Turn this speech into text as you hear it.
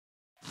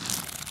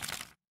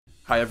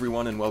Hi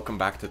everyone and welcome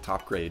back to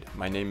Top Grade.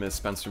 My name is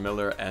Spencer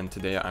Miller and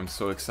today I'm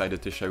so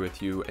excited to share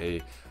with you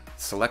a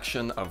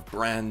selection of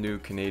brand new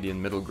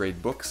Canadian middle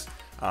grade books.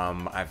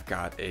 I've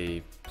got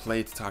a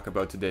play to talk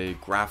about today,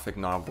 graphic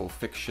novel,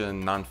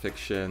 fiction,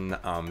 non-fiction,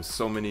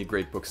 so many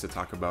great books to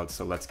talk about,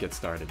 so let's get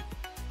started.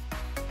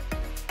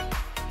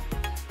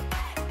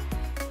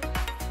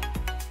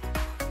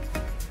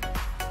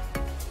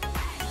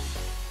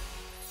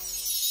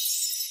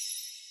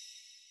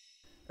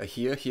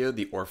 Ahiahia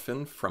the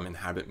Orphan from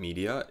Inhabit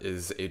Media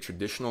is a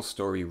traditional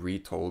story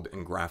retold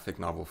in graphic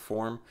novel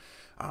form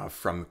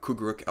from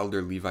Kugruk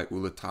Elder Levi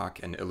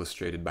Ulatok and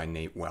illustrated by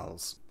Nate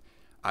Wells.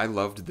 I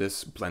loved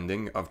this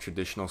blending of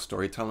traditional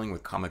storytelling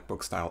with comic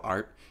book style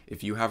art.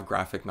 If you have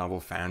graphic novel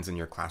fans in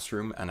your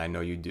classroom, and I know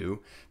you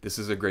do, this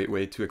is a great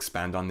way to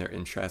expand on their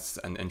interests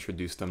and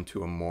introduce them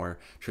to a more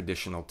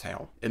traditional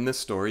tale. In this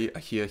story,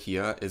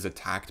 Ahiahia is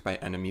attacked by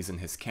enemies in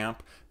his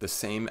camp, the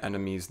same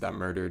enemies that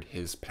murdered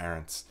his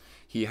parents.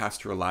 He has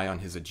to rely on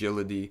his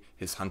agility,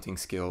 his hunting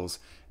skills,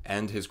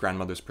 and his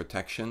grandmother's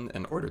protection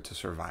in order to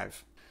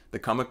survive. The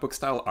comic book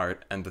style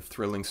art and the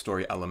thrilling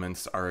story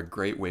elements are a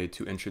great way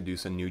to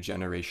introduce a new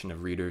generation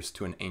of readers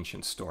to an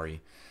ancient story.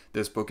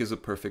 This book is a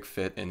perfect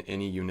fit in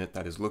any unit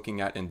that is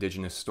looking at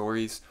Indigenous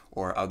stories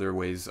or other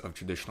ways of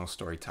traditional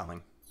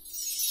storytelling.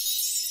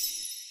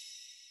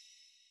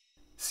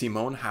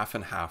 Simone Half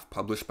and Half,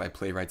 published by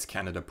Playwrights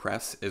Canada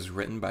Press, is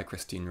written by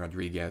Christine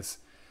Rodriguez.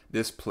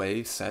 This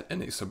play, set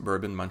in a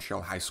suburban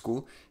Montreal high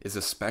school, is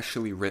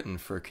especially written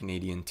for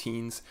Canadian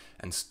teens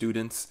and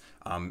students.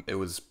 It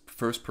was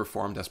first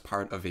performed as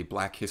part of a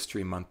Black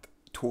History Month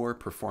tour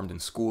performed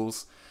in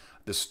schools.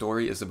 The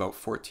story is about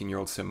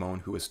 14-year-old Simone,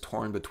 who is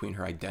torn between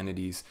her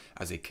identities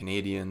as a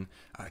Canadian,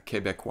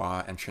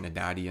 Quebecois, and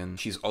Trinidadian.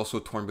 She's also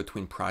torn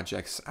between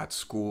projects at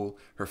school.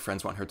 Her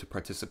friends want her to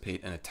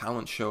participate in a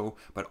talent show,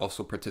 but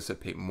also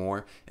participate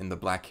more in the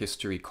Black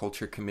History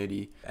Culture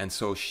Committee. And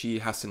so she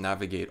has to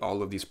navigate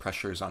all of these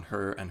pressures on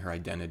her and her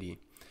identity.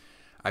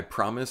 I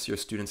promise your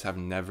students have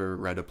never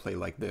read a play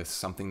like this,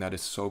 something that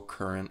is so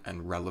current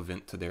and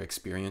relevant to their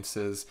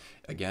experiences.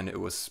 Again, it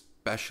was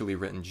especially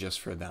written just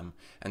for them,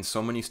 and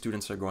so many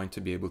students are going to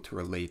be able to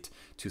relate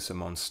to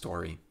Simone's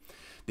story.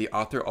 The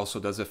author also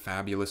does a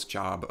fabulous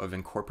job of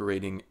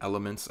incorporating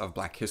elements of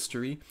Black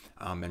history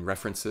and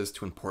references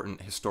to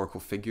important historical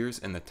figures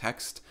in the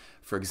text.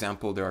 For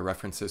example, there are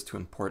references to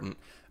important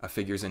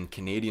figures in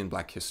Canadian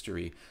Black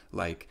history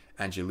like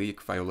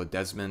Angelique, Viola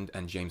Desmond,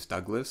 and James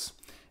Douglas.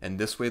 And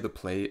this way, the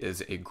play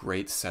is a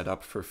great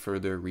setup for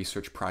further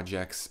research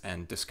projects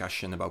and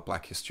discussion about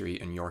Black history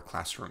in your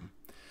classroom.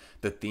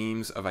 The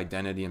themes of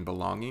identity and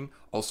belonging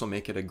also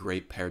make it a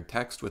great paired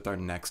text with our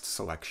next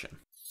selection.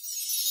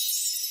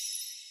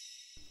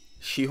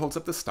 She Holds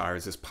Up the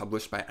Stars is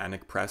published by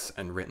Anik Press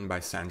and written by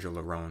Sandra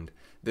Laronde.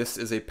 This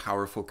is a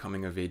powerful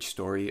coming-of-age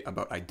story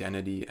about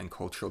identity and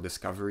cultural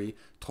discovery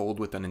told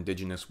with an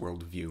Indigenous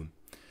worldview.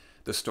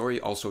 The story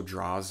also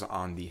draws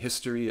on the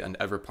history and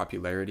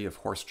ever-popularity of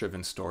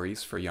horse-driven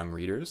stories for young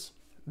readers.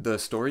 The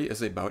story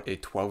is about a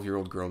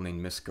 12-year-old girl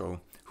named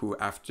Misko, who,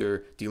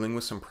 after dealing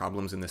with some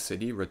problems in the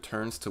city,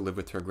 returns to live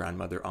with her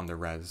grandmother on the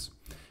res.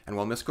 And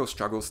while Misko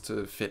struggles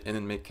to fit in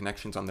and make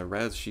connections on the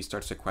res, she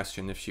starts to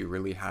question if she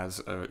really has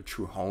a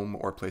true home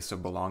or place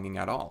of belonging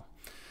at all.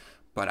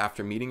 But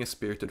after meeting a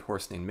spirited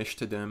horse named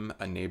Mishtadim,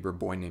 a neighbor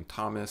boy named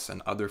Thomas,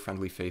 and other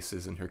friendly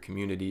faces in her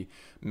community,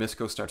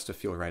 Misko starts to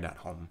feel right at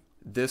home.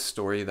 This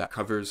story that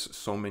covers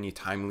so many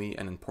timely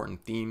and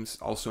important themes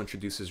also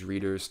introduces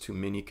readers to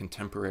many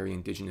contemporary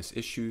Indigenous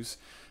issues,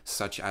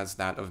 such as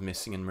that of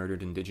missing and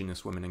murdered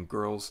Indigenous women and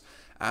girls,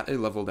 at a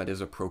level that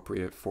is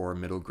appropriate for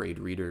middle grade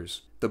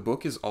readers. The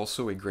book is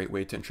also a great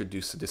way to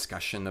introduce a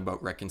discussion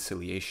about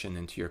reconciliation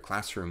into your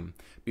classroom.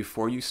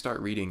 Before you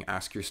start reading,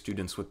 ask your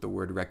students what the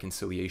word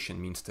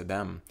reconciliation means to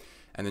them,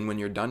 and then when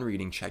you're done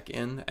reading, check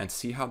in and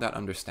see how that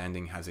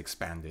understanding has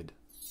expanded.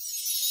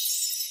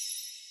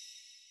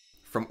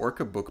 From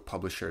Orca book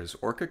publishers,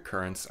 Orca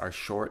Currents are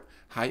short,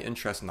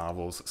 high-interest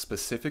novels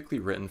specifically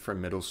written for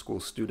middle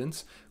school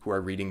students who are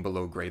reading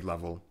below grade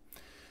level.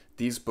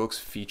 These books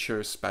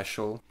feature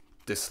special,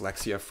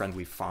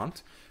 dyslexia-friendly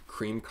font,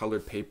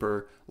 cream-colored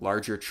paper,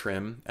 larger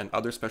trim, and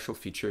other special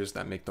features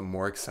that make them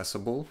more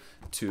accessible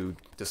to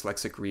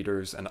dyslexic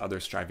readers and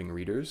other striving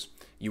readers.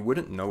 You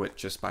wouldn't know it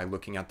just by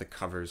looking at the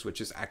covers, which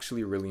is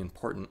actually really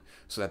important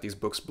so that these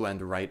books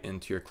blend right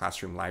into your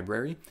classroom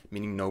library,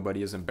 meaning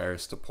nobody is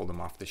embarrassed to pull them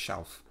off the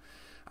shelf.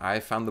 I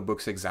found the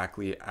books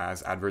exactly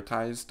as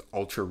advertised,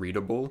 ultra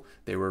readable.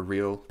 They were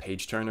real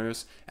page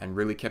turners and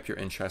really kept your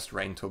interest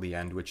right until the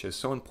end, which is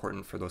so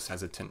important for those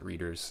hesitant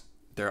readers.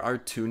 There are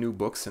 2 new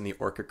books in the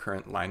Orca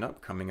Current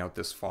lineup coming out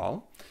this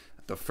fall.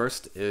 The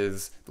first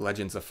is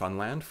Legends of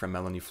Funland from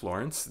Melanie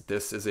Florence.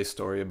 This is a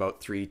story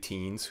about 3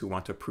 teens who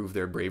want to prove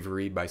their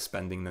bravery by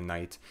spending the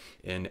night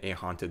in a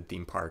haunted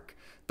theme park.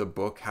 The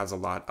book has a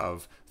lot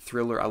of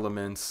thriller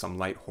elements, some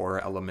light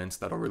horror elements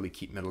that'll really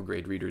keep middle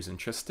grade readers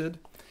interested.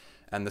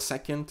 And the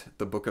second,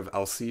 The Book of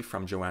Elsie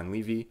from Joanne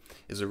Levy,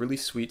 is a really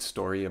sweet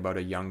story about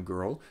a young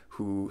girl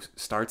who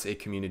starts a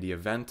community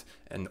event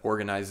and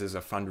organizes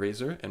a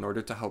fundraiser in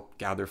order to help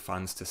gather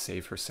funds to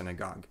save her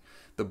synagogue.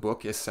 The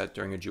book is set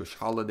during a Jewish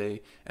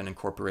holiday and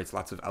incorporates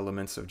lots of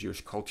elements of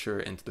Jewish culture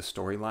into the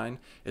storyline.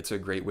 It's a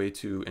great way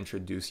to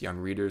introduce young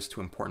readers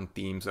to important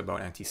themes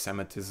about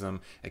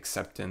anti-Semitism,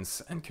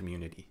 acceptance, and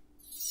community.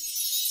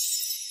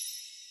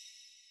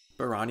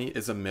 Berani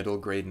is a middle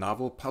grade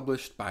novel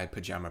published by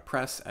Pajama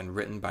Press and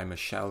written by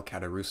Michelle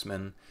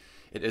Katarusman.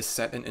 It is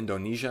set in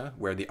Indonesia,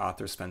 where the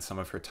author spent some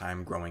of her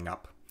time growing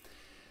up.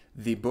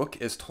 The book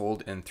is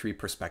told in three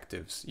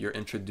perspectives. You're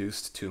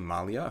introduced to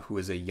Malia, who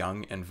is a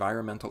young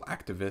environmental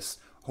activist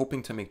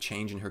hoping to make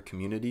change in her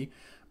community,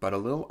 but a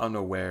little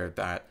unaware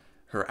that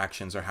her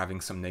actions are having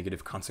some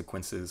negative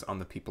consequences on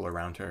the people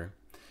around her.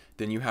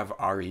 Then you have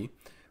Ari,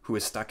 who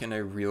is stuck in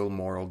a real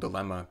moral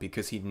dilemma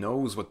because he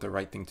knows what the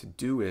right thing to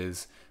do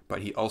is,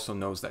 but he also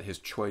knows that his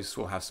choice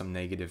will have some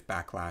negative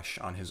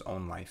backlash on his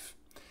own life.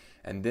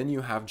 And then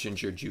you have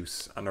Ginger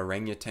Juice, an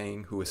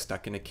orangutan who is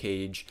stuck in a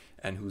cage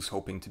and who's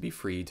hoping to be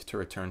freed to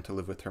return to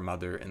live with her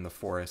mother in the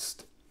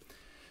forest.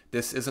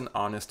 This is an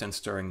honest and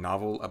stirring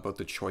novel about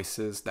the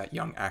choices that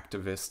young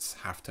activists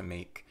have to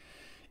make.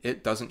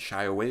 It doesn't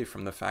shy away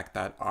from the fact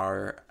that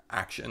our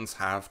actions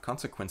have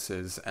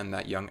consequences and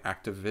that young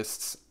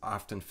activists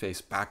often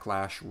face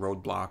backlash,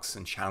 roadblocks,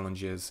 and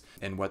challenges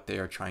in what they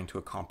are trying to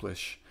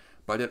accomplish.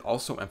 But it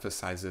also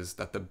emphasizes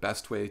that the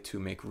best way to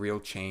make real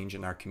change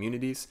in our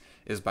communities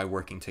is by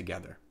working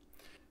together.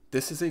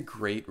 This is a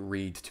great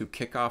read to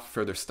kick off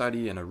further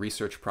study in a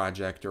research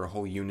project or a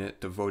whole unit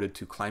devoted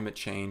to climate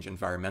change,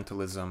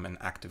 environmentalism, and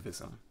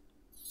activism.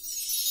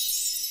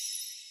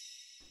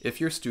 If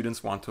your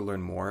students want to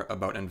learn more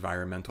about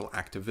environmental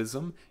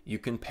activism, you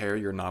can pair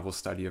your novel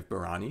study of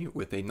Berani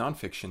with a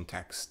nonfiction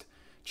text.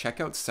 Check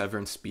out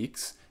Severn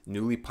Speaks,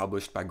 newly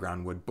published by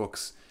Groundwood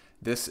Books.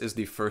 This is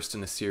the first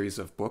in a series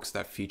of books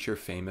that feature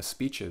famous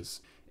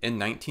speeches. In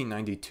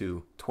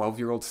 1992,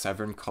 12-year-old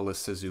Severn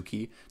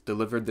Suzuki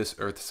delivered this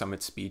Earth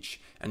Summit speech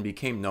and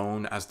became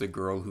known as the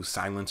girl who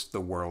silenced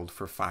the world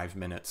for 5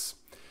 minutes.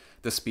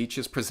 The speech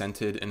is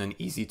presented in an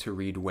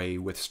easy-to-read way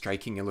with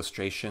striking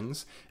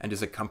illustrations and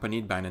is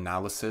accompanied by an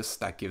analysis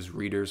that gives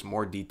readers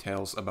more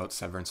details about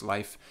Severn's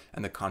life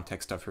and the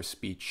context of her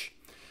speech.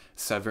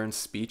 Severn's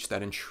speech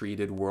that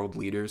entreated world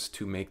leaders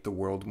to make the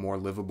world more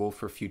livable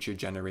for future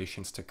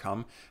generations to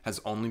come has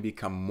only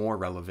become more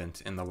relevant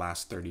in the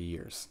last 30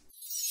 years.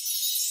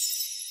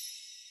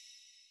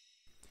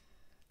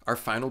 Our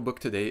final book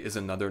today is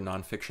another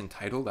nonfiction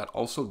title that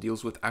also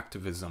deals with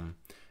activism.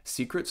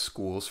 Secret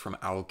Schools from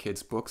Owl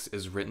Kids Books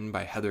is written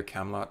by Heather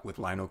Camlott with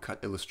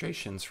lino-cut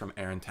illustrations from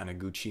Aaron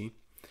Taniguchi.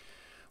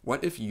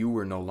 What if you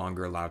were no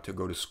longer allowed to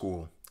go to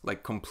school,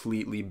 like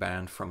completely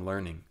banned from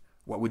learning?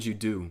 What would you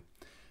do?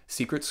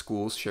 Secret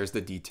Schools shares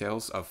the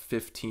details of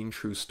 15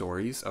 true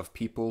stories of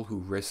people who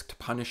risked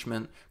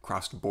punishment,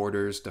 crossed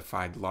borders,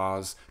 defied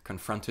laws,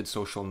 confronted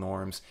social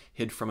norms,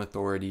 hid from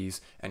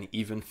authorities, and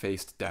even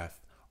faced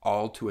death,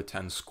 all to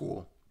attend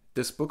school.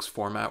 This book's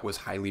format was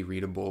highly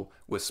readable.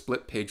 With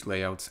split-page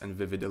layouts and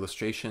vivid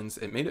illustrations,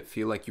 it made it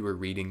feel like you were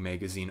reading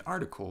magazine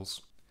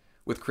articles.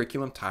 With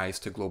curriculum ties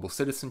to global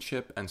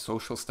citizenship and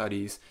social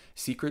studies,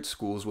 Secret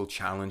Schools will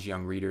challenge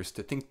young readers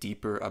to think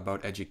deeper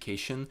about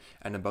education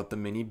and about the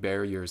many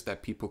barriers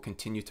that people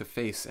continue to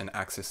face in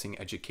accessing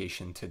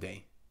education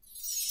today.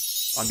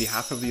 On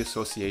behalf of the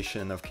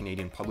Association of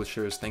Canadian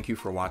Publishers, thank you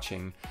for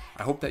watching.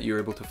 I hope that you're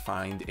able to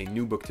find a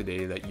new book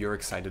today that you're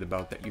excited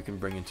about that you can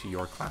bring into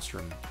your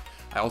classroom.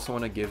 I also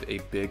want to give a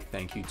big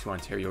thank you to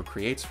Ontario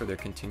Creates for their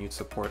continued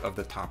support of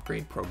the Top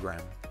Grade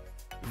program.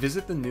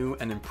 Visit the new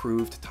and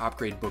improved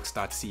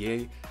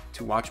topgradebooks.ca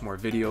to watch more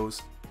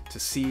videos, to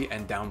see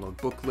and download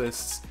book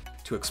lists,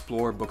 to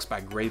explore books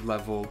by grade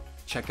level,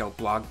 check out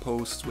blog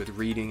posts with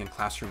reading and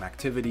classroom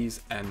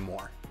activities, and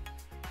more.